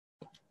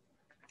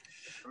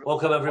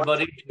Welcome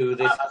everybody to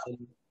this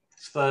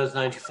Spurs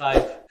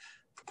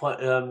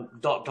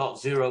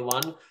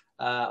 95.01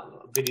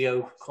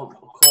 video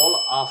call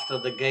after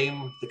the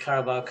game, the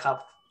Carabao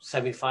Cup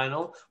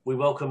semi-final. We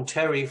welcome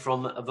Terry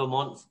from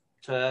Vermont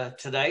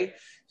today.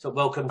 So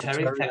welcome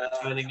Terry, thanks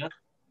for joining us.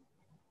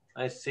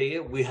 Nice to see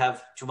you. We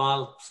have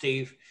Jamal,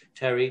 Steve,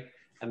 Terry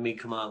and me,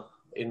 Kamal,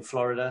 in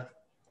Florida.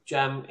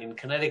 Jam in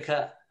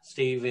Connecticut,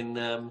 Steve in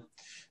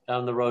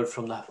down the road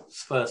from the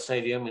Spurs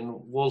Stadium in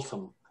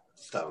Waltham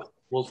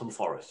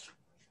Forest,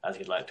 as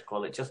you'd like to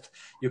call it. Just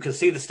you can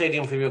see the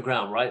stadium from your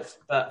ground, right?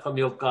 From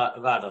your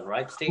garden,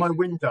 right, Steve? My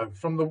window,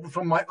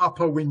 from my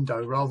upper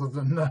window, rather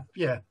than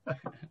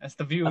That's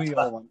the view we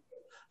all want.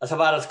 That's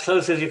about as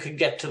close as you can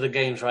get to the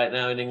games right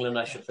now in England,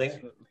 I should think.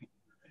 Absolutely.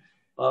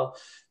 Well,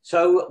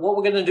 so what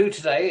we're going to do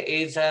today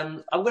is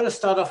I'm going to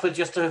start off with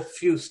just a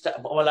few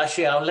well,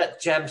 actually, I'll let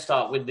Jam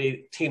start with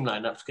the team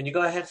lineups. Can you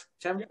go ahead,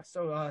 Jam? Yeah,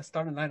 so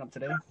starting lineup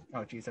today.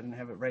 Oh, geez, I didn't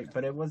have it right,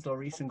 but it was the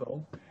recent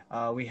goal.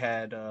 We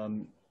had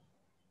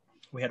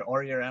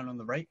Ori around on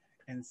the right.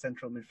 In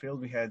central midfield,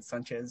 we had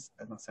Sanchez,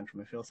 not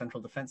central midfield,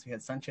 central defense. We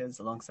had Sanchez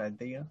alongside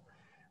Dia.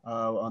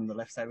 On the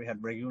left side, we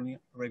had Regulon.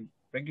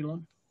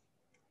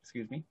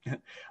 Excuse me,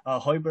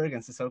 Højbjerg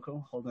and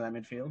Sissoko holding that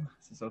midfield.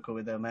 Sissoko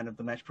with the man of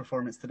the match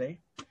performance today.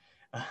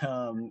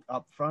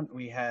 Up front,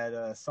 we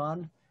had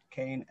Son,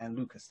 Kane, and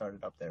Lucas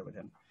started up there with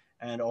him,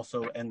 and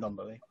also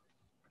Ndombele.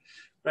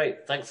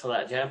 Great, thanks for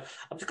that, Jam.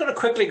 I'm just going to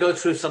quickly go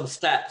through some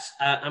stats.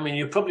 I mean,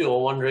 you're probably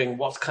all wondering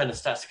what kind of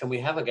stats can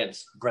we have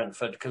against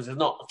Brentford, because it's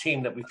not a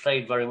team that we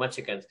played very much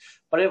against.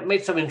 But it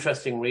made some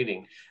interesting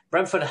reading.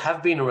 Brentford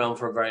have been around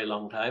for a very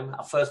long time.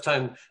 Our first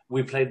time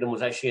we played them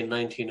was actually in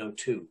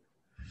 1902.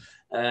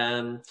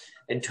 In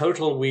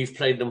total, we've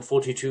played them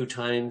 42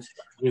 times.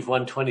 We've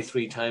won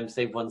 23 times.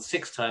 They've won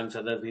 6 times,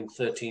 and there have been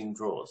 13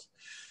 draws.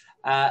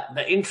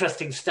 The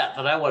interesting stat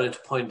that I wanted to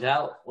point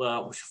out,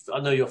 which I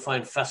know you'll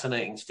find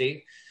fascinating,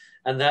 Steve,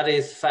 and that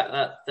is the fact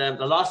that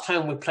the last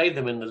time we played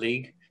them in the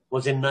league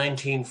was in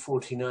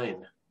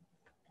 1949.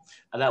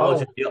 And that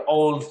was in the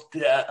old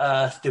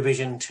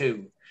Division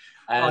 2.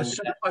 And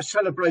I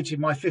celebrated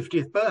my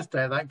 50th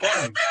birthday at that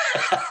game.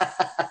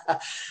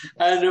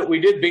 And we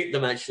did beat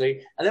them,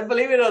 actually. And then,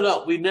 believe it or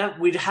not, we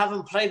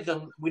haven't played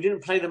them. We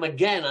didn't play them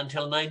again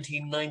until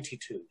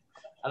 1992.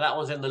 And that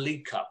was in the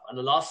League Cup. And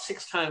the last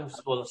 6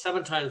 times, well, the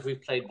 7 times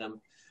we've played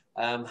them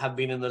have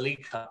been in the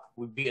League Cup.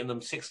 We've beaten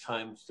them 6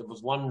 times. There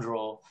was 1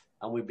 draw,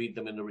 and we beat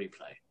them in the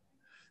replay.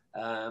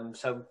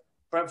 So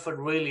Brentford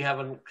really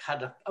haven't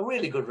had a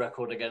really good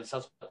record against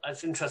us.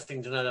 It's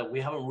interesting to know that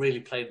we haven't really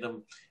played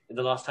them. In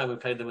the last time we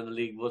played them in the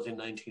league was in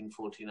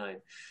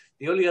 1949.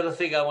 The only other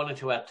thing I wanted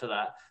to add to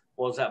that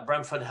was that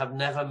Brentford have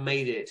never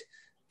made it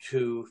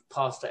to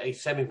past a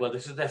semi. Well,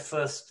 this is their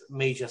first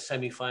major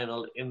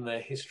semi-final in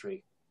their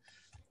history.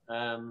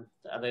 And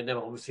they never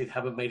obviously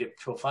haven't made it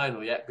to a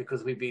final yet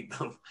because we beat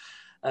them.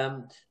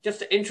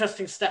 Just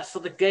interesting stats for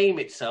the game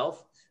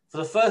itself. For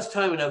the first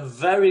time in a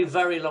very,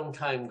 very long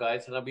time,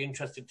 guys, and I'll be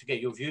interested to get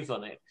your views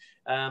on it,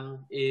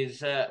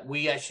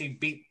 we actually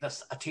beat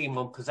a team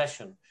on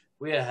possession.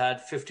 We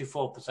had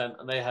 54%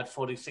 and they had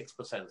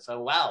 46%.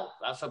 So, wow,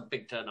 that's a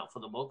big turnout for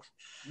the books.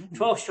 Mm-hmm.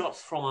 12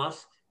 shots from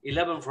us,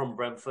 11 from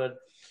Brentford,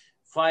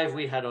 5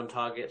 we had on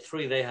target,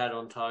 3 they had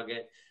on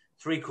target,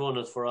 3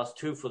 corners for us,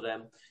 2 for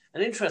them.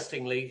 And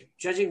interestingly,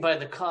 judging by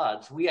the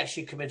cards, we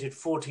actually committed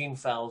 14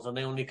 fouls and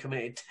they only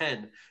committed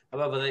 10.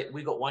 However,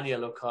 we got 1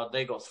 yellow card,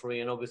 they got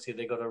 3, and obviously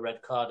they got a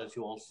red card, as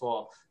you all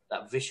saw,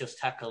 that vicious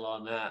tackle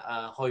on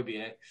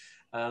Højbjerg,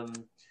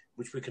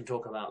 which we can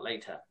talk about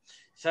later.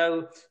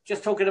 So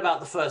just talking about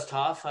the first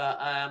half,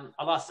 I'll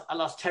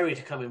ask Terry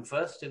to come in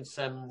first, since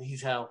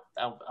he's our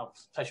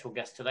special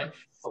guest today.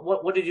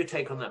 But what did you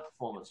take on that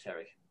performance,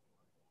 Terry?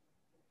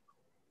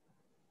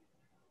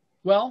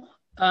 Well,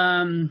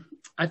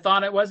 I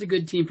thought it was a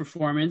good team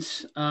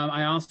performance.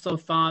 I also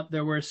thought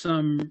there were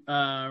some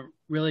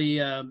really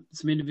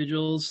some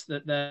individuals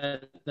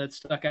that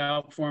stuck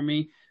out for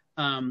me.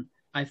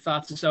 I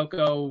thought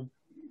Sissoko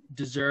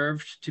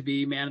deserved to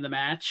be man of the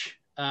match.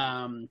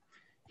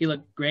 He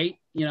looked great,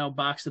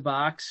 box to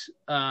box.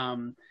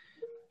 The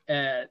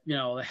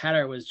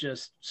header was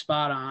just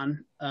spot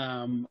on.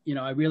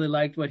 I really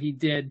liked what he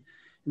did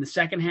in the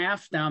second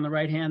half down the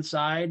right-hand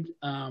side,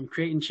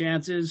 creating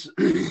chances.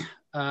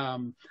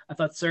 I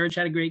thought Serge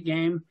had a great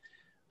game.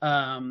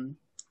 I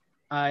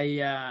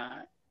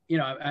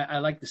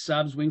like the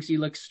subs. Winksy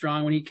looked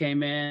strong when he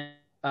came in.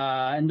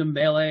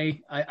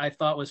 Ndombele, I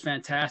thought was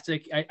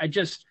fantastic. I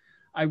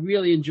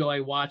really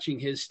enjoy watching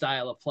his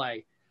style of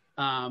play.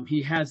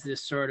 He has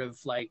this sort of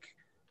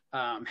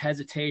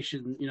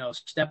hesitation,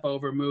 step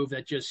over move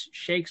that just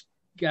shakes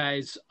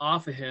guys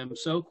off of him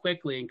so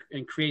quickly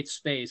and creates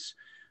space.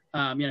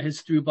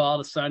 His through ball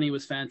to Sonny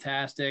was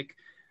fantastic.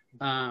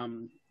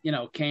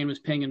 Kane was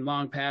pinging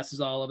long passes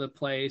all over the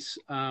place.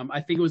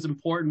 I think it was an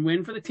important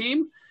win for the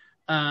team.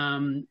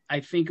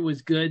 I think it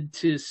was good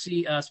to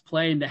see us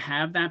play and to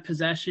have that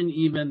possession,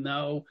 even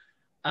though,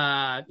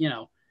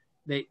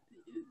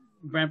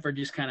 Brentford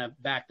just kind of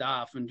backed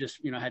off and just,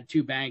 had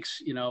two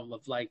banks,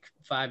 of like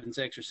 5 and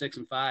 6 or 6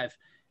 and 5.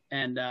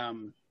 And,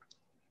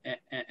 they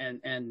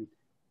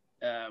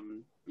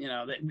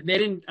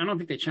didn't, I don't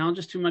think they challenged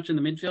us too much in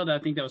the midfield. I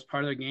think that was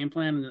part of their game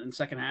plan in the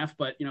second half,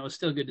 but, it was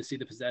still good to see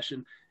the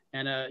possession.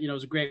 And, it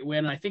was a great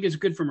win. And I think it's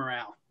good for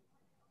morale.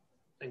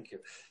 Thank you.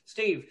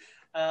 Steve,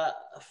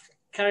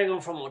 carrying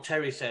on from what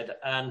Terry said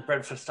and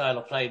Brentford's style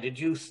of play, did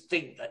you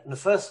think that in the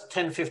first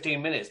 10,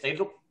 15 minutes, they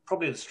looked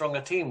probably the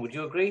stronger team? Would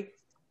you agree?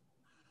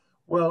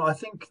 Well, I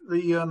think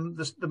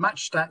the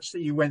match stats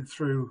that you went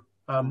through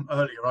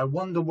earlier, I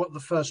wonder what the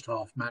first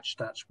half match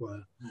stats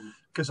were.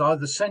 Because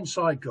the sense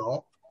I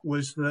got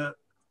was that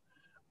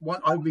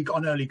we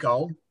got an early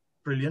goal.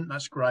 Brilliant.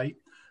 That's great.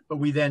 But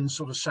we then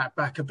sort of sat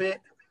back a bit.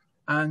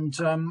 And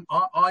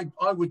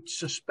I would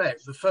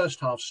suspect the first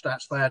half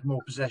stats, they had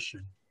more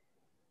possession.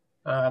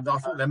 I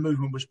thought their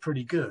movement was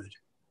pretty good.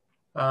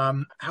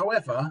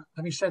 However,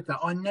 having said that,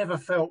 I never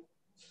felt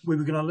we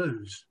were going to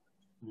lose.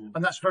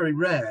 And that's very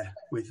rare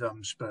with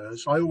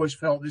Spurs. I always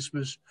felt this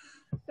was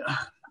a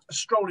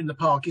stroll in the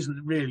park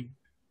isn't really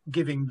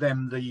giving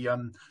them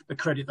the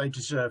credit they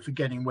deserve for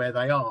getting where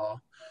they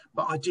are.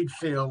 But I did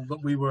feel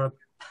that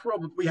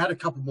we had a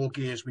couple more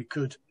gears we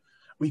could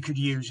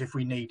use if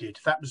we needed.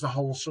 That was the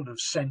whole sort of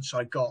sense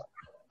I got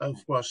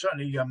of, well,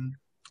 certainly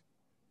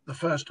the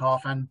first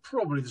half and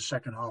probably the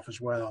second half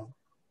as well.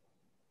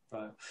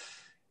 Right.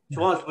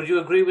 Jamal, would you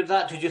agree with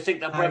that? Did you think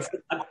that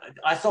Brentford?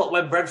 I thought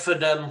when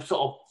Brentford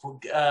sort of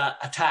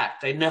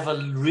attacked, they never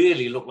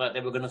really looked like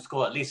they were going to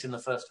score, at least in the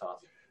first half.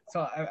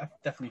 So I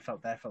definitely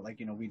felt that. I felt like,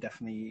 we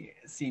definitely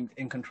seemed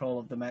in control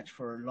of the match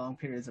for long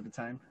periods of the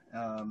time.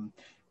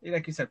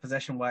 Like you said,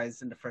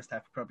 possession-wise, in the first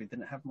half, we probably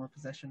didn't have more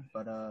possession,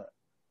 but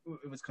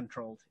it was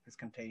controlled. It was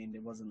contained.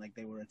 It wasn't like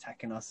they were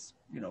attacking us,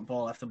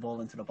 ball after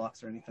ball into the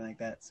box or anything like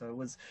that. So it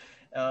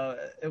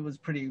was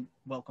pretty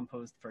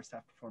well-composed first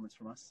half performance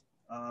from us.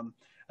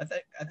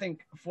 I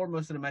think for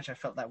most of the match, I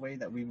felt that way,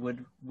 that we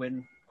would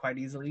win quite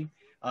easily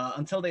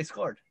until they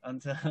scored. And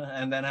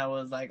then I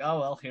was like, oh,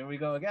 well, here we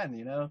go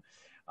again,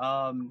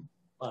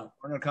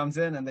 Corner comes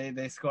in and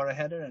they score a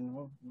header, and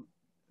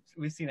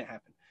we've seen it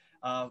happen.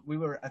 We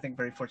were, I think,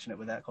 very fortunate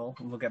with that goal.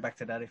 And we'll get back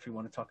to that if we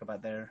want to talk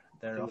about their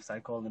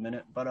offside goal in a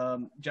minute. But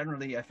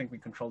generally, I think we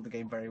controlled the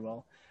game very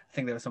well. I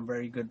think there were some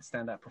very good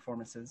standout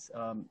performances,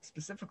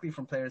 specifically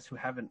from players who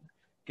haven't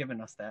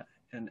given us that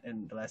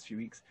in the last few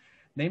weeks.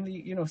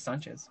 Namely,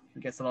 Sanchez, who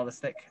gets a lot of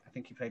stick. I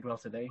think he played well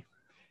today.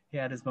 He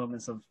had his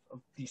moments of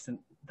decent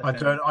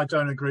defending. I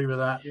don't agree with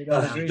that. You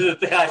don't agree?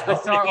 I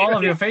saw all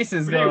of your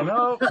faces go,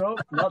 no,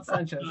 not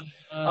Sanchez.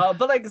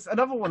 But like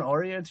another one,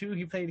 Aurier too.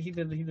 He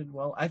did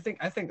well. I think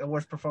the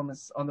worst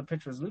performance on the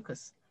pitch was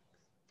Lucas,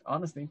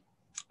 honestly.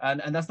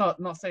 And that's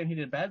not saying he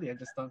did badly. I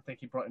just don't think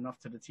he brought enough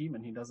to the team,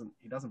 and he doesn't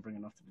bring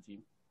enough to the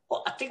team.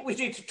 Well, I think we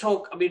need to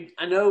talk. I mean,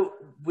 I know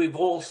we've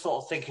all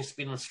sort of think it's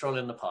been a stroll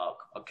in the park.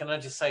 But can I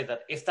just say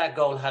that if that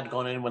goal had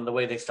gone in when the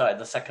way they started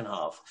the second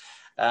half,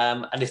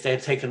 and if they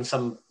had taken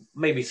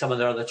maybe some of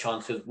their other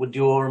chances, would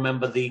you all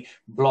remember the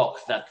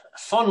block that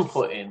Son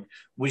put in,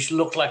 which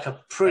looked like a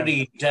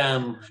pretty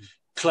damn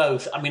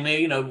close? I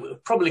mean,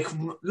 probably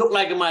looked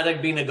like it might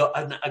have been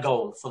a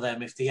goal for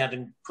them if they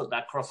hadn't put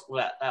that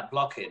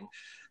block in.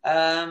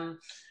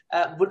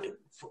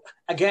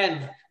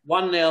 Again,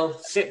 1-0,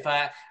 sit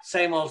back,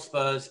 same old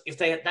Spurs. If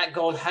that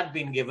goal had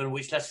been given,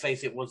 which let's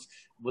face it was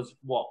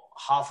what,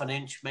 half an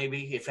inch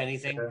maybe, if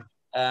anything,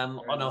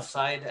 on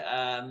offside,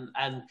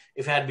 and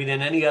if it had been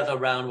in any other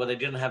round where they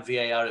didn't have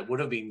VAR, it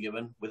would have been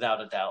given without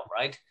a doubt,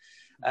 right?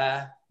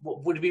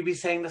 Would we be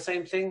saying the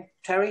same thing,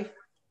 Terry?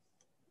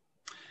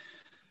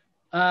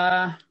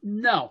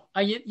 No,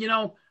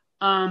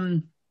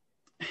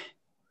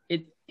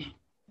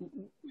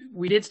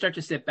 we did start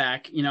to sit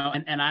back,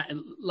 and I,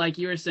 like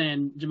you were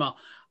saying, Jamal,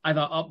 I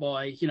thought, oh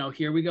boy,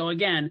 here we go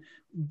again.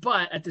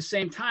 But at the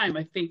same time,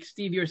 I think,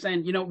 Steve, you were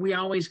saying, we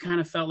always kind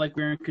of felt like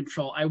we were in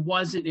control. It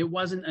wasn't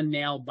a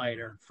nail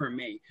biter for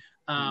me.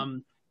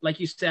 Like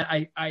you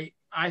said,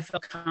 I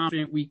felt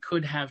confident we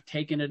could have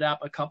taken it up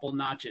a couple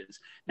notches.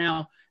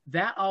 Now,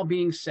 that all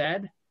being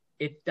said,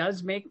 it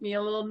does make me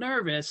a little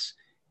nervous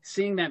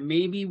seeing that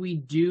maybe we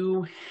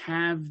do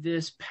have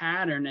this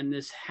pattern and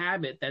this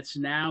habit that's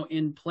now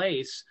in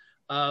place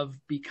of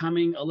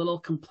becoming a little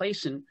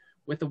complacent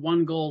with a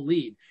 1-goal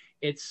lead.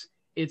 It's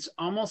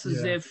almost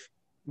as if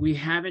we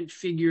haven't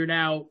figured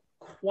out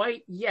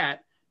quite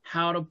yet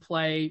how to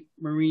play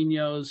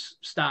Mourinho's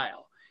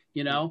style.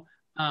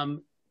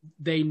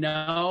 They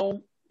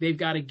know they've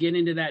got to get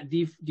into that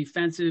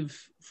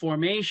defensive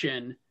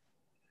formation,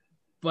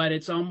 but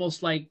it's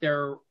almost like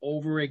they're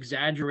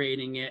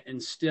over-exaggerating it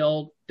and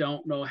still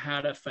don't know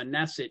how to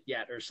finesse it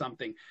yet or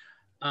something.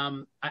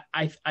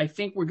 I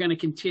think we're going to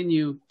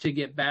continue to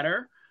get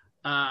better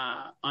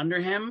under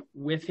him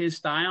with his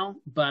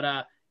style, but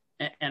I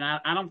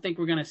don't think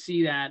we're going to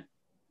see that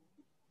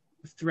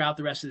throughout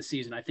the rest of the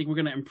season. I think we're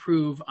going to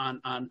improve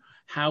on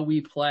how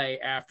we play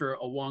after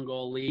a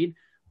 1-goal lead,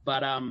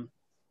 but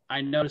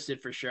I noticed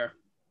it for sure.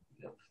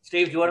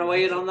 Steve, do you want to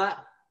weigh in on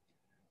that?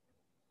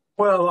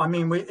 Well, I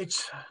mean,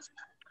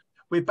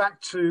 we're back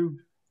to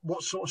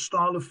what sort of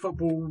style of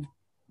football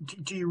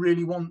do you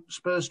really want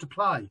Spurs to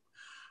play?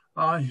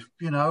 I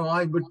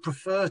would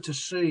prefer to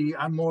see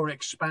a more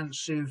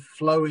expansive,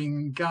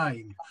 flowing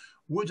game.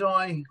 Would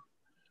I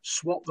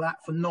swap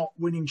that for not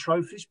winning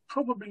trophies?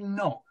 Probably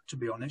not, to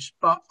be honest.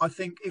 But I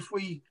think if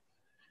we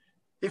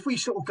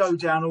sort of go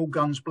down all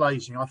guns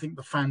blazing, I think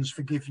the fans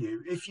forgive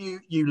you. If you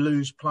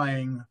lose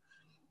playing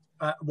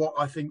what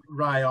I think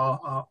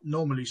Rayaz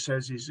normally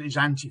says is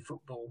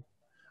anti-football,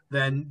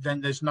 then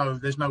there's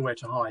nowhere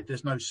to hide.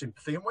 There's no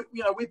sympathy. And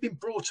we've been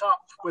brought up,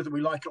 whether we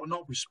like it or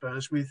not, with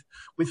Spurs with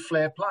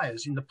flair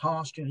players. In the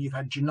past, you've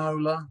had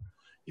Ginola,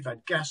 you've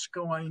had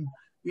Gascoigne,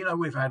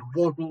 we've had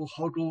Waddle,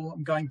 Hoddle.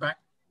 I'm going back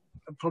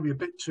probably a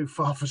bit too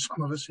far for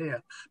some of us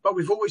here, but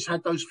we've always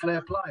had those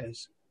flair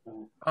players,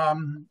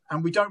 and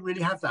we don't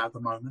really have that at the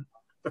moment.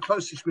 The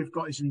closest we've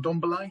got is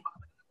Ndombele,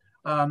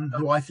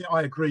 who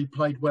I agree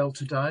played well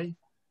today.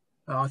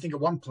 I think at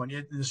one point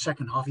in the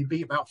second half, he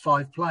beat about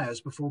 5 players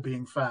before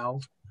being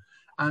fouled.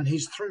 And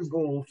his through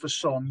ball for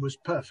Son was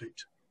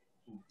perfect.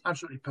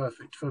 Absolutely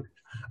perfect.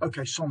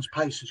 Son's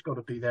pace has got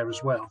to be there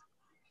as well.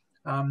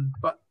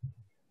 But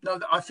no,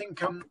 I think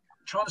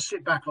trying to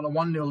sit back on a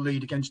 1-0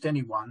 lead against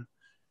anyone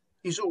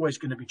is always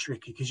going to be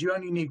tricky because you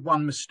only need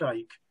one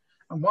mistake.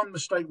 And one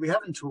mistake we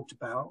haven't talked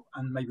about,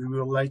 and maybe we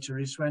will later,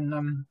 is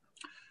when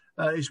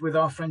is with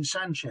our friend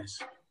Sanchez,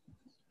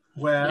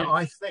 where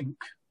I think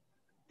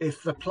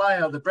if the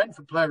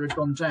Brentford player had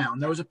gone down,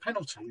 there was a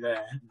penalty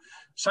there.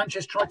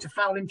 Sanchez tried to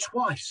foul him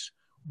twice,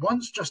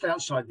 once just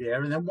outside the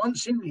area and then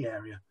once in the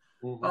area.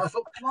 Mm-hmm. And I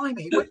thought,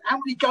 blimey, how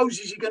many goes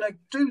is he going to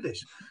do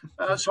this?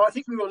 So I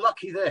think we were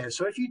lucky there.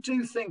 So if you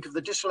do think of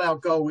the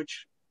disallowed goal,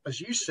 which, as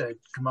you said,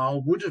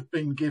 Kamal, would have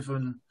been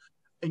given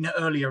in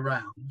earlier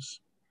rounds,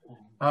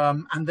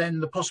 and then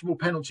the possible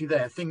penalty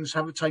there, things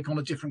have to take on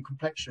a different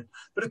complexion.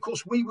 But of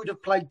course, we would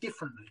have played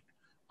differently.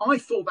 I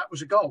thought that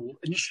was a goal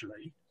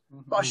initially,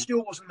 but I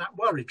still wasn't that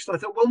worried because I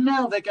thought, well,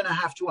 now they're going to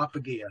have to up a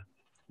gear.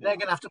 They're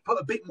going to have to put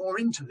a bit more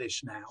into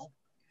this now.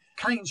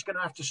 Kane's going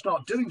to have to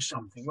start doing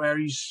something where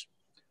he's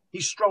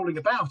strolling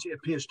about, it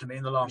appears to me,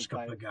 in the last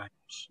couple of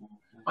games.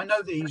 I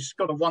know that he's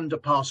got a wonder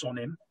pass on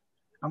him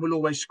and will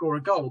always score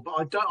a goal,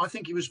 but I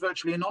think he was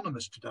virtually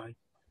anonymous today.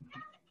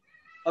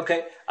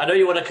 Okay, I know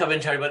you want to come in,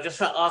 Terry, but just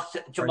to ask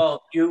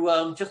Jamal,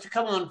 you just to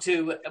come on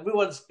to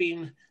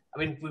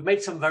we've made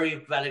some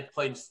very valid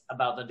points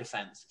about the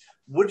defence.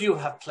 Would you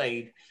have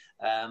played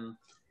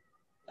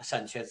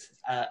Sanchez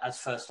as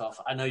first off?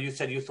 I know you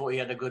said you thought he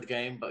had a good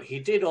game, but he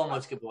did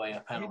almost give away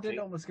a penalty. He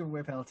did almost give away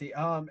a penalty.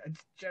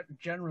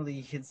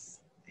 Generally,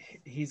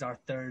 he's our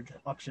third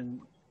option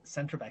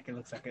centre back. It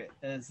looks like it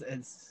is.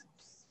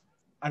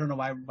 I don't know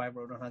why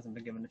Rodon hasn't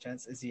been given a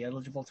chance. Is he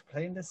eligible to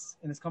play in this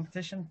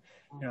competition?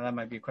 That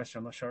might be a question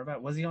I'm not sure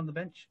about. Was he on the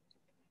bench?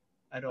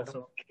 I don't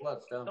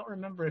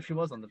remember if he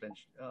was on the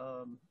bench.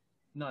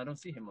 No, I don't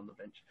see him on the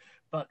bench.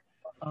 But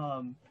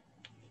I'm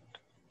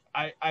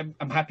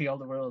happy all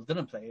the world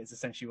didn't play. Is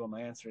essentially what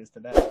my answer is to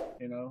that.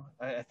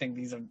 I think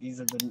these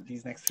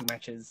next 2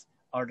 matches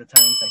are the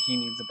times that he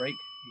needs a break.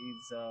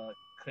 He's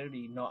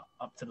clearly not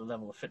up to the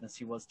level of fitness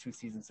he was 2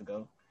 seasons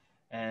ago,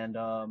 and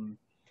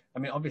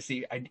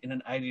obviously, in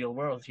an ideal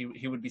world,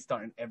 he would be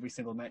starting every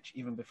single match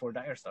even before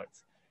Dyer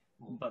starts.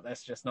 But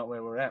that's just not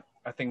where we're at.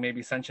 I think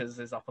maybe Sanchez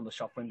is up on the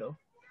shop window.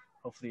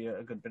 Hopefully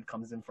a good bid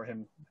comes in for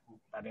him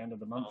by the end of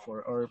the month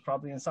or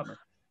probably in summer.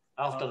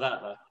 After that,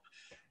 though.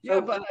 Yeah,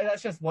 but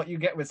that's just what you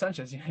get with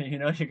Sanchez. You're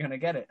going to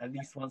get it at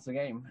least once a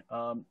game.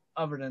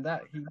 Other than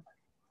that,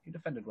 he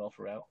defended well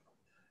throughout.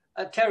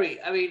 Terry,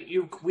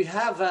 we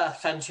have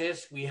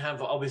Sanchez, we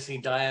have obviously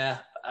Dyer,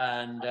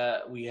 and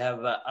we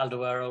have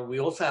Alderweireld. We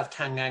also have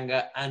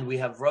Tanganga, and we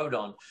have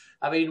Rodon.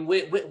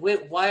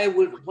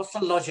 What's the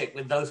logic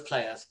with those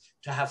players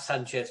to have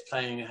Sanchez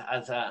playing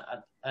as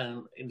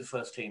in the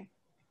first team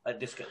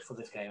for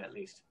this game at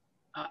least?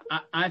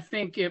 I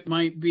think it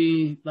might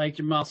be, like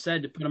Jamal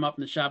said, to put him up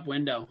in the shop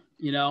window.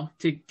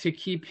 To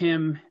keep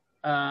him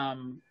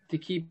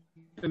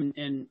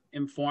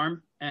in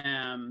form.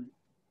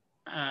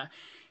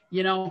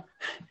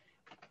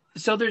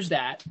 So there's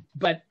that,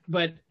 but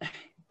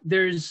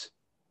there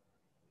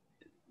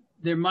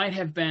might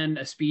have been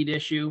a speed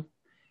issue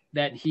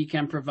that he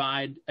can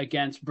provide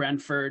against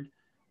Brentford,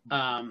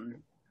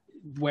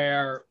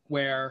 where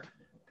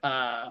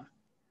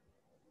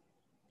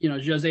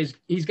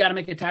he's got to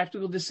make a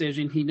tactical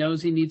decision. He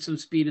knows he needs some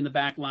speed in the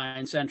back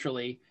line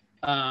centrally,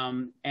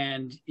 and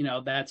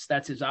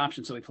that's his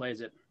option, so he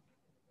plays it.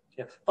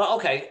 Yeah. But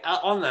okay,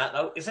 on that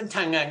though, isn't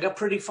Tanganga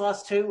pretty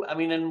fast too?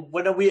 And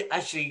when we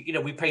actually,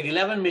 we paid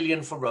 11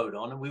 million for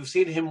Rodon, and we've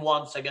seen him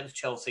once against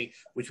Chelsea,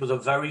 which was a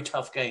very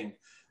tough game.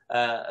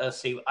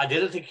 Steve, I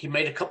didn't think he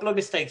made a couple of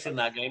mistakes in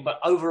that game, but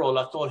overall,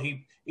 I thought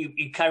he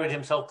carried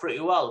himself pretty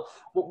well.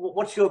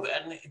 What's your?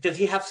 Does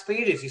he have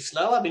speed? Is he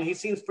slow? He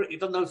seems pretty. He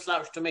doesn't no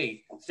slouch to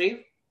me.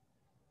 Steve.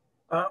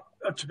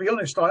 To be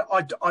honest,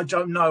 I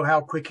don't know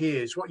how quick he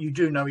is. What you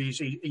do know is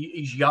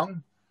he's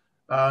young.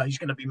 He's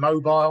going to be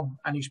mobile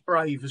and he's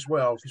brave as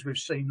well, because we've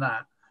seen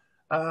that.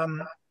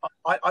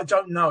 I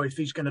don't know if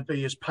he's going to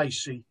be as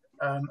pacey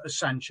as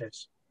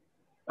Sanchez.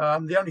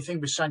 The only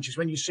thing with Sanchez,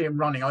 when you see him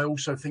running, I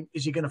also think,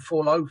 is he going to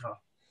fall over?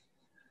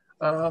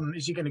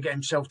 Is he going to get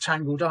himself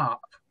tangled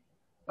up?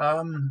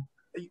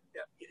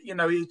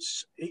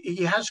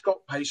 He has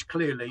got pace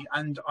clearly,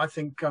 and I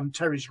think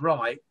Terry's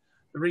right.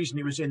 The reason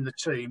he was in the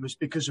team was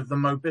because of the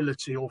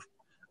mobility of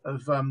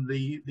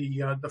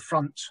the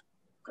front.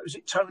 Was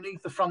it Tony,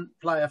 the front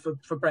player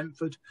for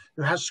Brentford,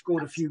 who has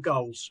scored a few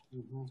goals?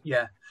 Mm-hmm.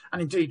 Yeah,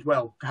 and indeed,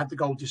 had the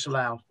goal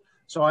disallowed.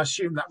 So I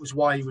assume that was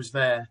why he was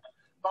there.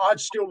 But I'd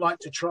still like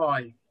to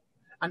try.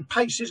 And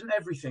pace isn't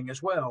everything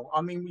as well.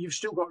 I mean, you've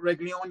still got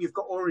Reguilón, you've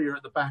got Aurier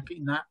at the back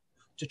in that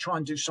to try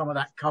and do some of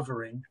that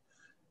covering.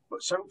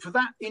 But so for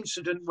that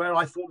incident where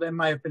I thought there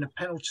may have been a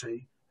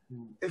penalty,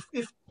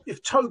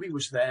 if Toby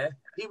was there,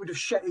 he would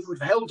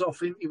have held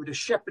off him, he would have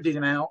shepherded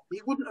him out.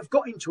 He wouldn't have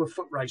got into a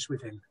foot race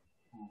with him.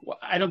 Well,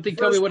 I don't think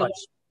Toby wouldn't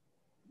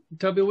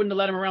have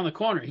let him around the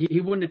corner.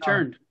 He wouldn't have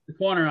turned the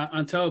corner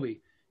on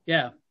Toby.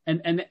 Yeah.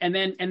 And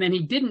then he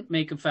didn't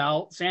make a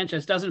foul.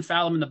 Sanchez doesn't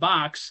foul him in the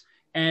box,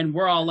 and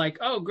we're all like,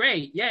 "Oh,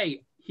 great,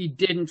 yay!" He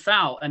didn't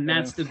foul, and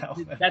that's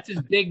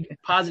his big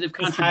positive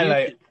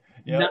contribution.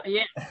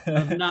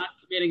 Of not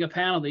committing a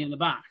penalty in the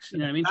box. You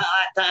know what I mean?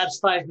 That adds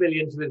 5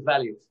 million to his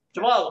value.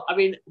 Jamal, I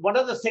mean, one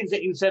of the things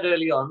that you said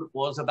early on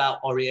was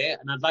about Aurier,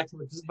 and I'd like to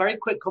have just a very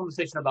quick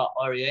conversation about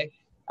Aurier.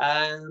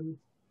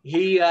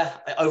 He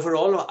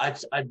overall, I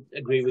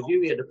agree with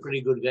you. He had a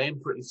pretty good game,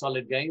 pretty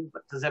solid game.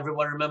 But does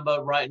everyone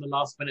remember right in the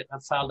last minute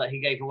that foul that he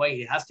gave away?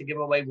 He has to give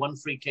away one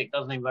free kick,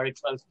 doesn't he? Very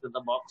close to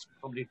the box.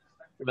 Probably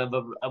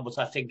remember was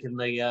I think in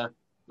the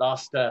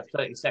last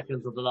 30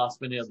 seconds of the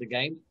last minute of the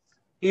game.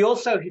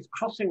 His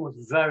crossing was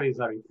very,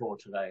 very poor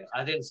today.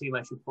 I didn't see him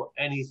actually put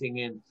anything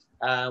in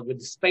with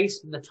the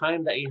space and the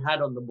time that he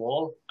had on the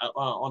ball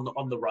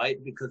on the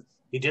right, because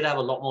he did have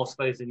a lot more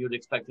space than you'd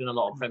expect in a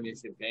lot of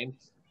Premiership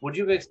games. Would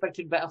you have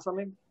expected better from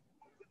him?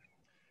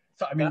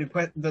 So, I mean,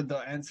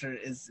 the answer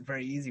is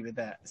very easy with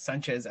that.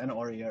 Sanchez and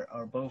Aurier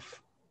are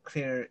both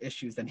clear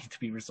issues that need to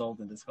be resolved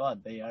in the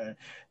squad. They are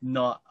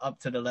not up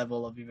to the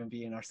level of even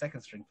being our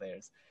second-string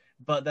players.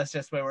 But that's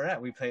just where we're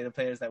at. We play the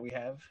players that we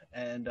have,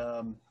 and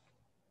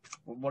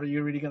what are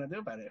you really going to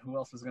do about it? Who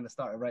else is going to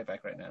start at right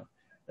back right now?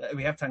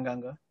 We have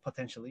Tanganga,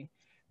 potentially,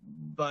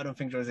 but I don't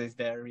think Jose's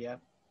there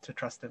yet to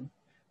trust him.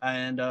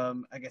 And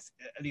I guess,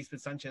 at least with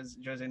Sanchez,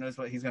 Jose knows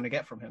what he's going to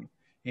get from him.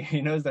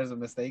 He knows there's a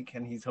mistake,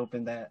 and he's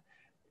hoping that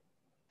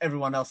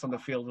everyone else on the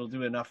field will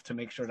do enough to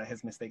make sure that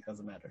his mistake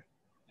doesn't matter.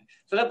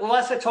 So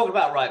let's talk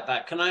about right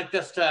back. Can I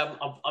just,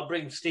 I'll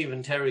bring Steve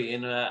and Terry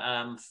in,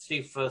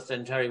 Steve first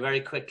and Terry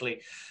very quickly.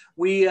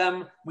 We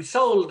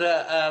sold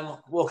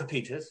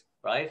Walker-Peters,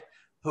 right,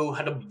 who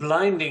had a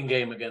blinding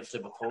game against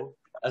Liverpool,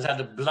 has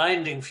had a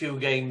blinding few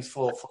games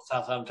for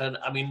Southampton.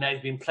 I mean,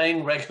 they've been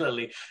playing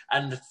regularly.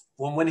 And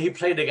when he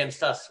played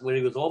against us, where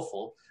he was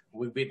awful,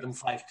 we beat them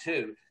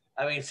 5-2.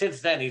 I mean,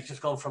 since then, he's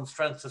just gone from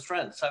strength to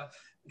strength. So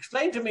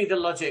explain to me the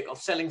logic of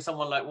selling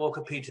someone like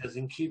Walker-Peters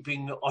and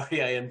keeping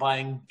Aurier and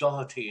buying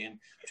Doherty in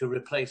to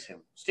replace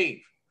him.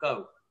 Steve,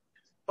 go.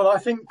 Well, I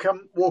think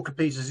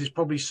Walker-Peters is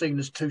probably seen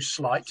as too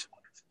slight.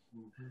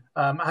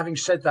 Mm-hmm. Having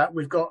said that,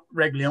 we've got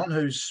Reguilón,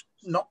 who's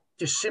not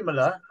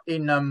dissimilar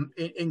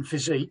in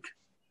physique,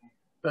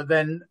 but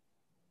then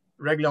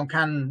Reguilón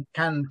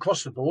can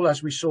cross the ball,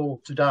 as we saw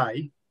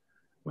today,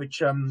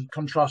 which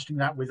contrasting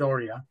that with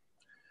Aurier.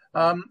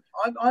 I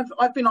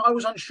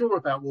was unsure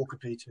about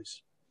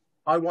Walker-Peters.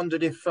 I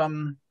wondered if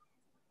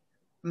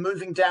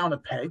moving down a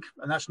peg,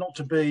 and that's not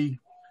to be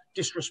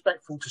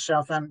disrespectful to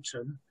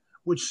Southampton,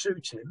 would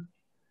suit him.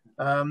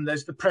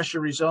 There's the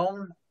pressure is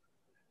on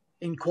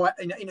in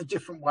a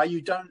different way.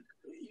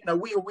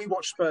 We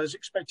watch Spurs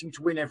expecting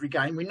to win every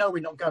game. We know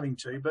we're not going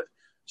to, but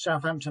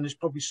Southampton is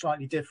probably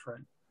slightly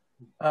different.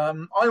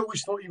 I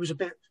always thought he was a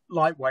bit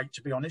lightweight,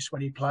 to be honest,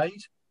 when he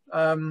played,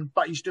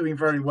 but he's doing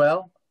very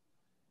well.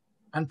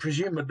 And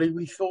presumably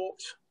we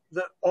thought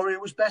that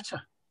Aurier was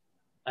better.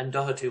 And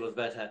Doherty was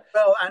better.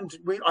 Well, and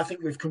I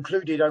think we've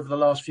concluded over the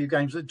last few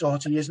games that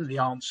Doherty isn't the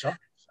answer.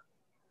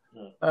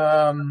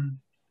 No.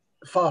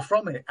 Far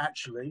from it,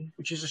 actually,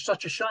 which is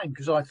such a shame,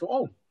 because I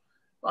thought,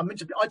 I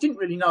didn't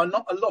really know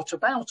not a lot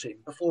about him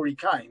before he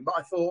came, but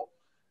I thought,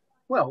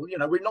 well,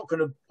 we're not going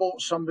to bought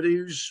somebody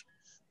who's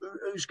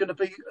going to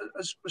be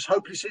as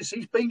hopeless as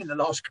he's been in the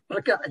last couple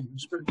of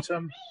games. But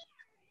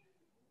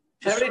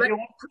Terry,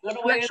 the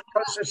selection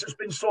process has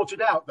been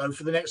sorted out, though,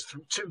 for the next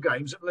 2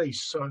 games at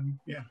least. So,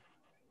 yeah.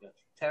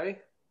 Terry,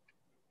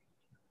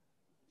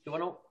 you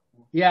want to?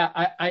 Yeah,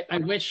 I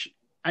wish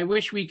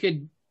we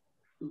could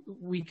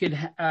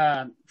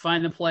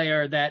find a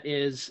player that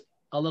is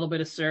a little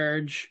bit of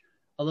Serge,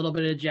 a little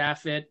bit of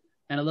Jaffet,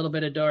 and a little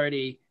bit of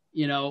Doherty,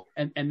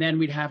 and then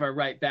we'd have our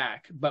right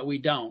back, but we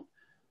don't.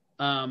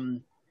 I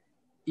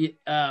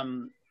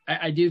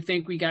do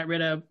think we got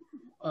rid of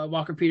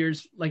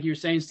Walker-Peters, like you were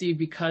saying, Steve,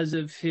 because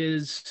of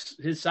his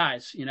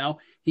size.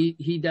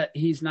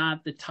 He's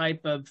not the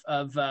type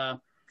of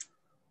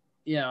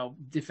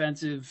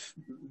defensive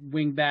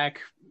wing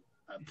back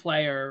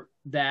player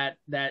that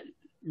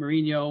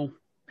Mourinho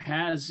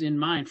has in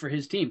mind for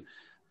his team.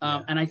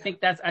 And I think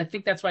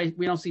that's why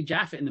we don't see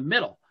Jaffa in the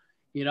middle.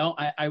 You know,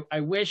 I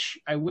wish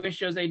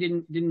Jose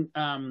didn't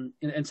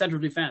in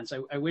central defense.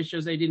 I wish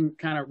Jose didn't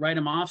kind of write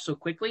him off so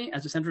quickly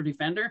as a central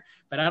defender,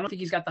 but I don't think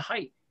he's got the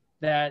height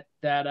that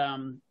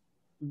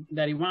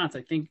he wants.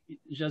 I think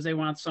Jose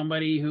wants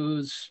somebody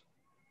who's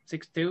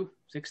 6'2",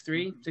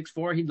 6'3",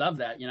 6'4". He'd love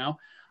that, you know,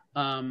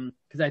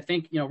 because I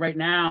think, you know, right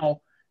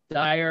now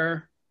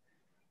Dyer,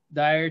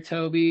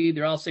 Toby,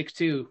 they're all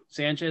 6'2".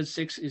 Sanchez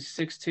is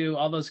 6'2".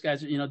 All those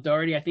guys, you know,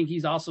 Doherty, I think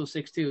he's also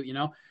 6'2". You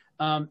know.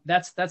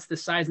 That's the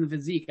size and the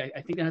physique.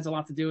 I think that has a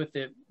lot to do with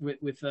it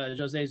with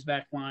Jose's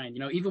back line. You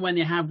know, even when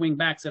you have wing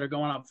backs that are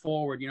going up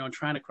forward, you know, and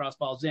trying to cross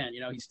balls in, you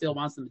know, he still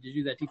wants them to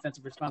do that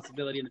defensive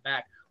responsibility in the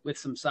back with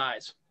some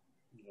size.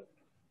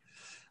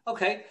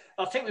 Okay,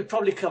 I think we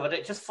probably covered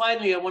it. Just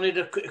finally, I wanted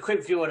a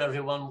quick view on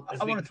everyone.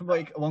 I wanted to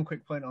make one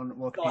quick point on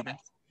Walker Peters.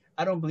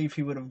 I don't believe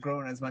he would have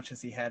grown as much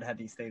as he had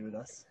he stayed with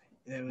us.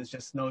 There was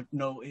just no.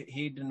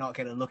 He did not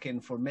get a look in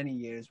for many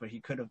years where he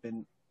could have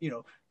been, you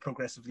know,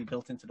 progressively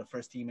built into the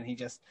first team. And he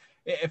just,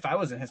 if I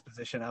was in his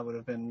position, I would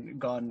have been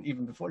gone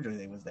even before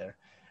Jose was there.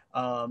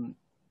 On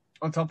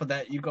top of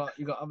that, you got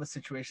other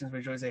situations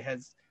where Jose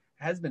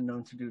has been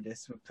known to do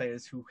this with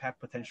players who have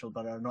potential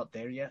but are not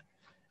there yet.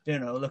 You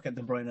know, look at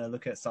De Bruyne,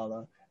 look at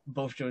Salah,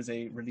 both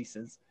Jose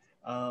releases.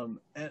 And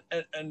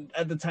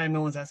at the time,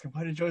 no one's asking,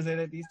 why did Jose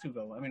let these two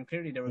go? I mean,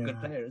 clearly they were good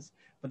players,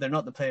 but they're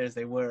not the players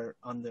they were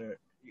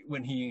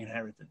when he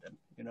inherited them,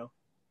 you know?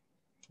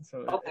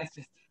 So it's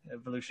just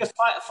evolution. Just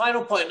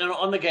final point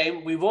on the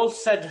game. We've all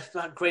said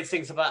great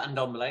things about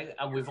Ndombele,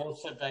 and we've all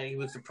said that he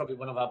was probably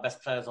one of our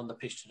best players on the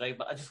pitch today.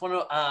 But I just want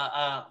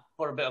to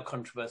put a bit of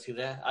controversy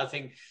there. I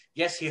think,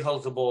 yes, he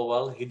holds the ball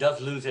well. He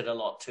does lose it a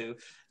lot too.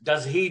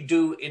 Does he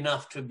do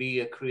enough to be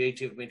a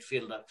creative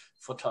midfielder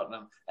for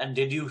Tottenham? And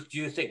do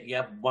you think,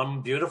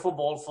 one beautiful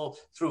ball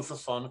through for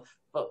Son,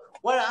 but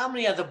how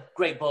many other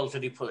great balls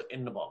did he put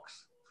in the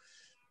box?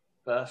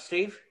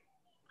 Steve?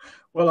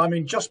 Well, I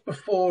mean, just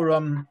before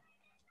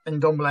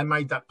Ndombele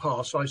made that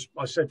pass,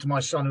 I said to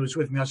my son who was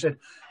with me, I said,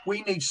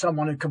 we need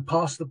someone who can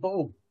pass the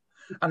ball.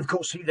 And of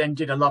course, he then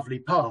did a lovely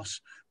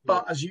pass.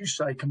 But as you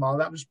say, Kamal,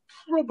 that was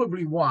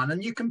probably one.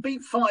 And you can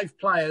beat 5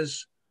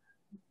 players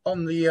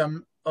on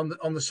the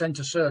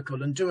centre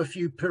circle and do a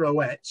few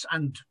pirouettes,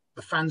 and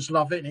the fans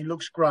love it and it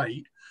looks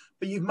great.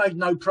 But you've made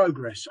no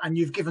progress and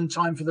you've given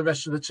time for the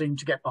rest of the team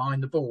to get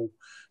behind the ball.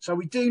 So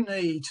we do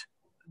need,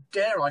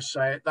 dare I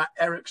say it, that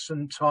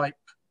Eriksen type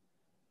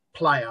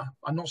player.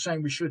 I'm not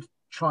saying we should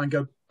try and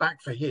go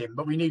back for him,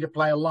 but we need a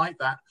player like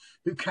that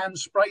who can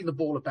spray the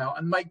ball about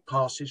and make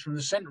passes from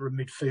the centre of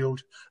midfield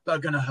that are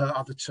going to hurt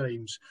other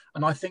teams.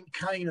 And I think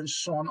Kane and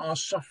Son are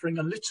suffering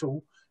a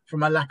little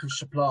from a lack of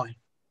supply.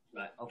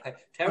 Right. Okay.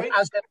 Terry?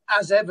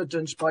 As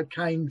evidenced by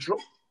Kane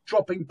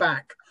dropping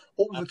back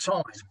all the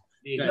time.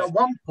 You know, at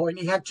one point,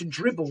 he had to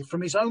dribble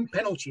from his own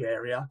penalty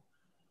area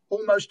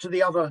almost to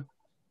the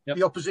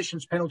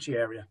opposition's penalty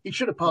area. He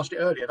should have passed it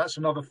earlier. That's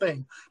another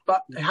thing.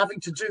 But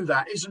having to do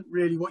that isn't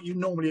really what you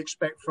normally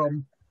expect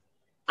from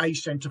a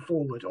centre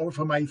forward or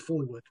from a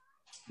forward.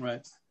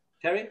 Right.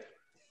 Terry?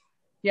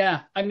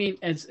 Yeah, I mean,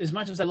 as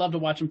much as I love to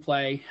watch him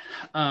play,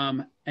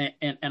 and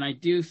I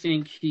do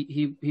think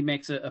he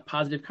makes a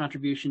positive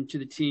contribution to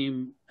the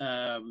team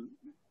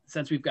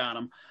since we've got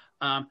him.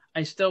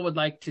 I still would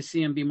like to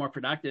see him be more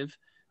productive.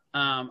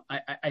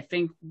 I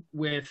think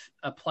with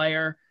a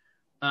player,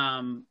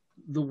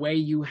 the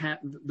way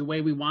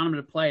we want him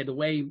to play, the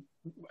way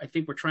I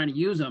think we're trying to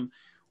use him,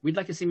 we'd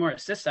like to see more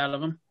assists out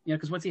of him. You know,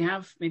 because what's he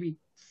have? Maybe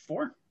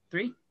 4,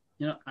 3.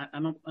 You know, I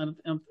don't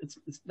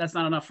that's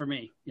not enough for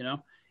me. You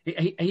know,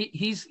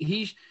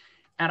 he's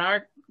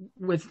at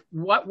with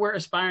what we're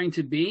aspiring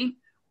to be.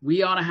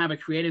 We ought to have a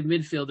creative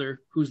midfielder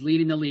who's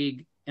leading the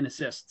league in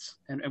assists,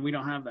 and we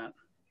don't have that.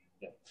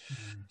 Yeah.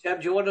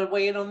 Jeb, do you want to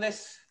weigh in on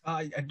this?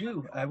 I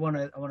do. I want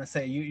to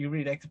say you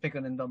really like to pick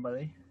on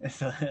Ndombele,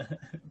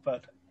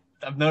 but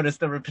I've noticed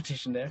the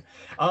repetition there.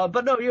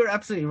 But no, you're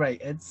absolutely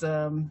right. It's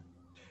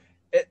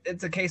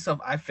a case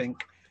of, I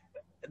think,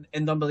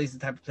 Ndombele is the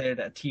type of player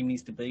that a team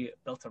needs to be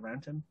built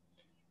around him.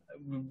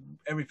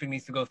 Everything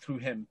needs to go through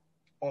him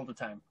all the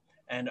time.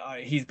 And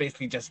he's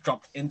basically just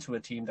dropped into a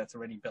team that's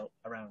already built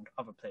around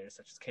other players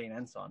such as Kane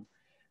and Son.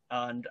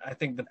 And I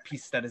think the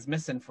piece that is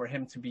missing for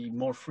him to be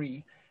more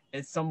free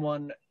is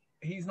someone.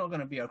 He's not going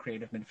to be a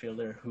creative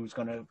midfielder who's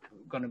going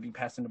to be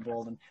passing the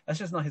ball, and that's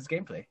just not his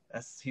gameplay.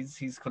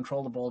 He's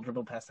control the ball,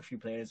 dribble past a few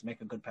players,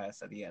 make a good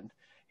pass at the end.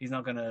 He's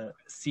not going to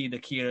see the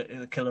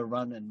killer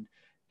run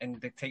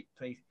and dictate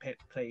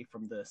play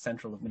from the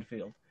central of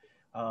midfield.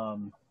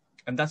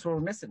 And that's what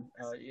we're missing.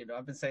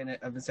 I've been saying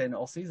it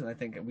all season. I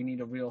think we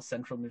need a real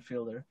central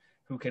midfielder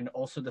who can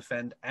also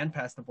defend and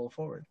pass the ball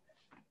forward.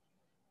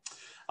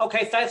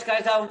 Okay, thanks,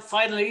 guys. Now,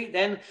 finally,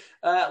 then,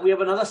 we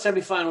have another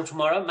semi-final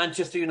tomorrow,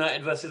 Manchester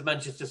United versus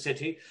Manchester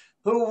City.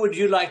 Who would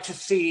you like to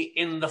see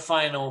in the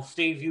final?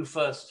 Steve, you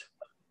first.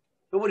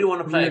 Who would you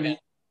want to play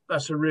against?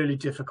 That's a really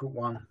difficult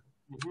one.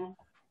 Mm-hmm.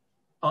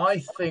 I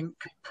think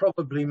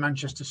probably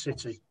Manchester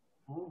City.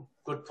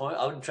 Good point.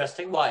 Oh,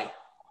 interesting. Why?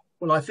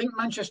 Well, I think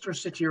Manchester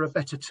City are a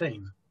better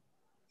team.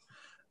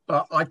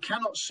 But I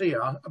cannot see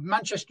her.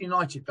 Manchester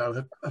United,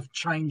 though, have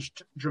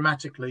changed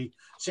dramatically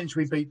since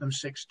we beat them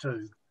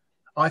 6-2.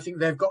 I think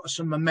they've got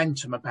some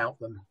momentum about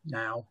them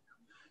now.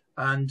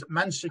 And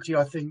Man City,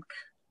 I think,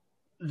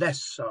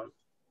 less so,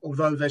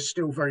 although they're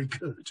still very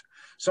good.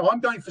 So I'm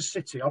going for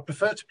City. I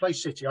prefer to play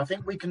City. I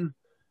think we can,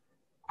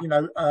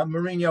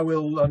 Mourinho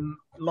will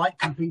like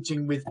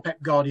competing with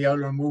Pep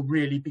Guardiola and will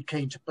really be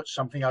keen to put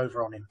something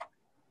over on him.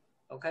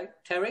 Okay.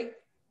 Terry,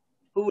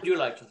 who would you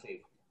like to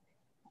see?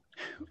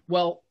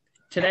 Well,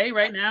 today,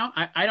 right now,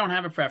 I don't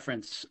have a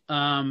preference.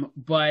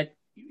 But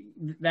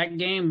that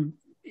game,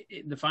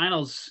 the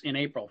finals in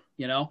April,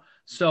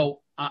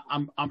 so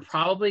I'm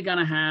probably going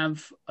to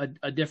have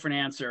a different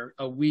answer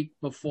a week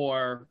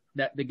before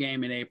the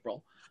game in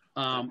April.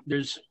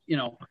 There's,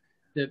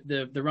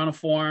 the run of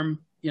form,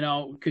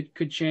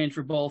 could change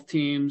for both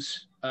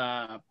teams.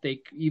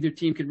 Either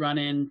team could run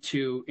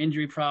into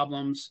injury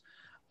problems.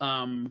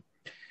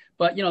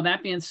 But,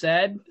 that being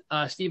said,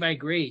 Steve, I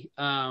agree.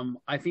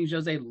 I think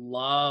Jose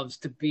loves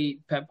to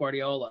beat Pep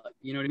Guardiola.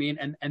 You know what I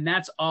mean? And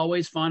that's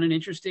always fun and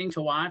interesting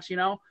to watch,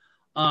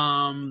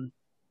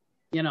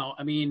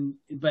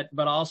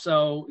 but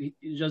also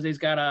Jose's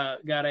got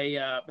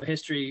a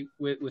history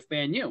with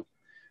Man U.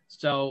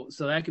 So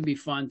that could be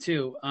fun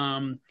too.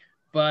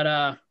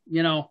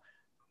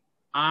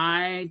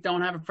 I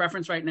don't have a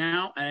preference right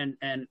now. And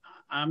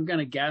I'm going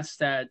to guess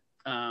that,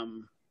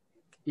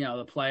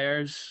 the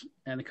players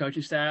and the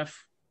coaching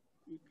staff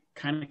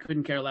kind of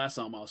couldn't care less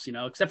almost,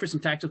 except for some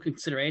tactical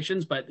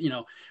considerations. But,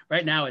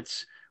 right now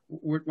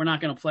we're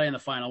not going to play in the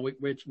final.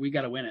 We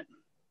got to win it.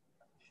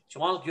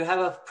 Jamal, do you have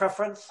a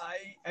preference?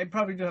 I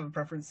probably do have a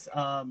preference.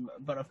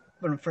 But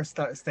when I first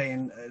start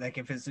staying, like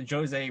if it's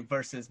Jose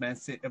versus Man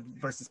City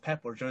versus Pep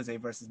or Jose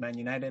versus Man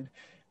United,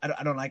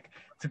 I don't like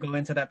to go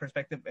into that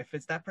perspective. If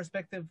it's that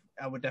perspective,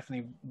 I would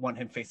definitely want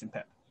him facing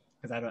Pep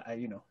because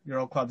your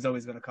old club's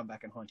always going to come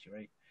back and haunt you,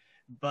 right?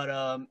 But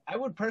I'd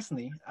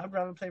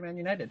rather play Man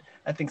United.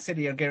 I think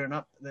City are gearing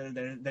up.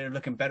 They're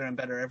looking better and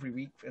better every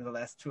week in the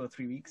last 2 or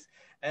 3 weeks.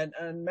 And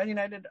Man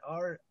United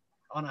are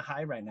on a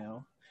high right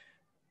now,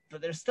 but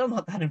they're still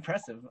not that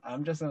impressive.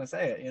 I'm just going to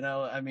say it.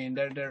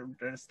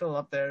 They're still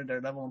up there.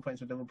 They're level in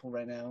points with Liverpool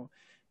right now,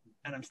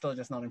 and I'm still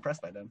just not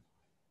impressed by them.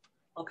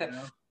 Okay.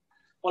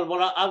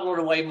 Well, I'll run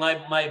away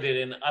my bit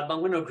in. I'm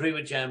going to agree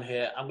with Jam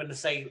here. I'm going to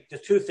say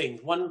there's two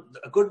things. One,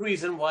 a good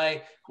reason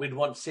why we'd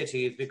want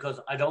City is because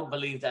I don't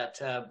believe that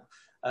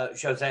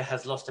Jose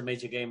has lost a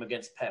major game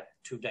against Pep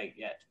to date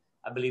yet.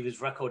 I believe his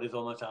record is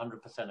almost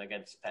 100%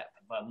 against Pep.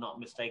 If I'm not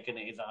mistaken,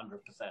 it is 100%.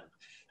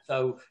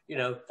 So,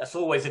 that's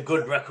always a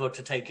good record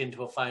to take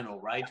into a final,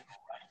 right?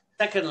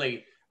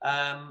 Secondly,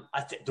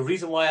 the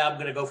reason why I'm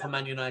going to go for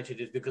Man United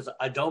is because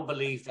I don't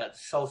believe that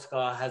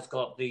Solskjaer has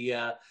got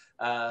the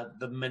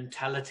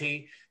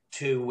mentality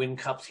to win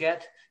cups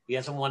yet. He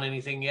hasn't won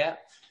anything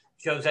yet.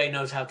 Jose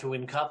knows how to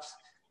win cups.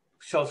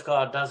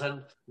 Solskjaer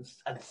doesn't.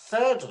 And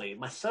thirdly,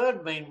 my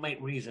third main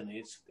reason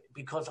is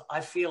because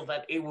I feel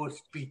that it would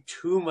be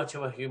too much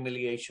of a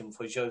humiliation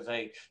for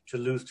Jose to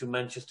lose to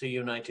Manchester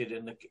United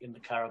in the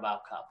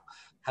Carabao Cup,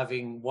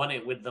 having won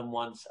it with them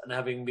once and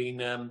having been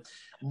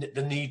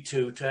the need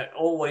to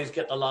always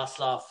get the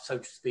last laugh, so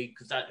to speak,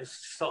 because that is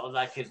sort of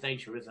like his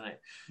nature, isn't it?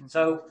 Mm-hmm.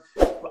 So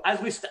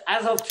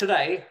as of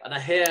today, and I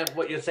hear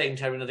what you're saying,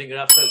 Terry, and I think you're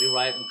absolutely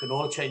right. We can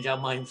all change our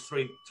minds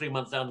three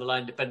months down the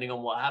line, depending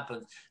on what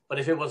happens. But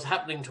if it was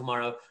happening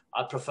tomorrow,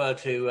 I'd prefer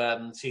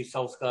to see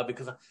Solskjaer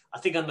because I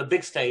think on the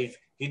big stage,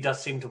 he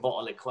does seem to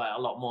bottle it quite a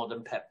lot more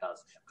than Pep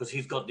does because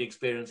he's got the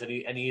experience and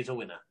he is a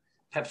winner.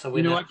 Pep's a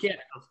winner. I can't.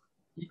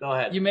 Go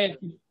ahead. You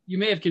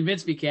may have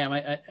convinced me, Cam.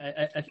 I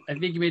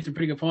think you made some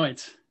pretty good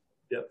points.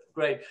 Yep,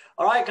 great.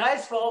 All right,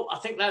 guys. Well, I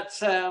think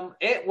that's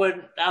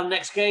it. Our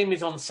next game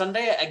is on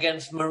Sunday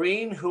against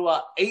Marine, who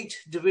are 8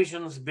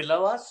 divisions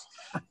below us.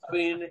 I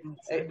mean,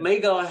 it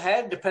may go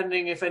ahead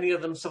depending if any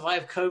of them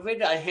survive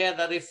COVID. I hear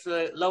that if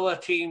the lower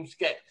teams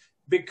get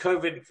big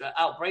COVID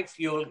outbreaks,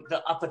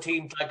 the upper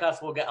teams like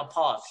us will get a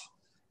pass.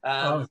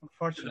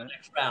 Unfortunate. The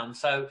next round.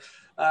 So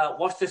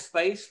watch this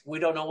space. We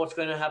don't know what's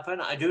going to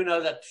happen. I do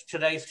know that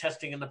today's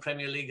testing in the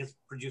Premier League has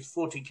produced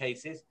 40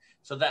 cases,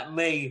 so that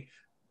may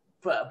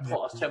put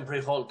a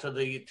temporary halt to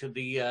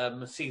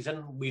the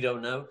season. We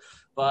don't know,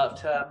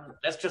 but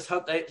let's just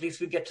hope that at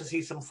least we get to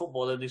see some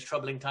football in these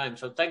troubling times.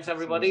 So thanks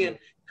everybody, and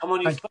come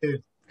on, you Spurs.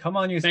 Come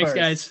on, you Spurs. Thanks,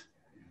 guys.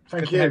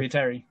 Thank you. Good to have you,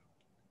 Terry.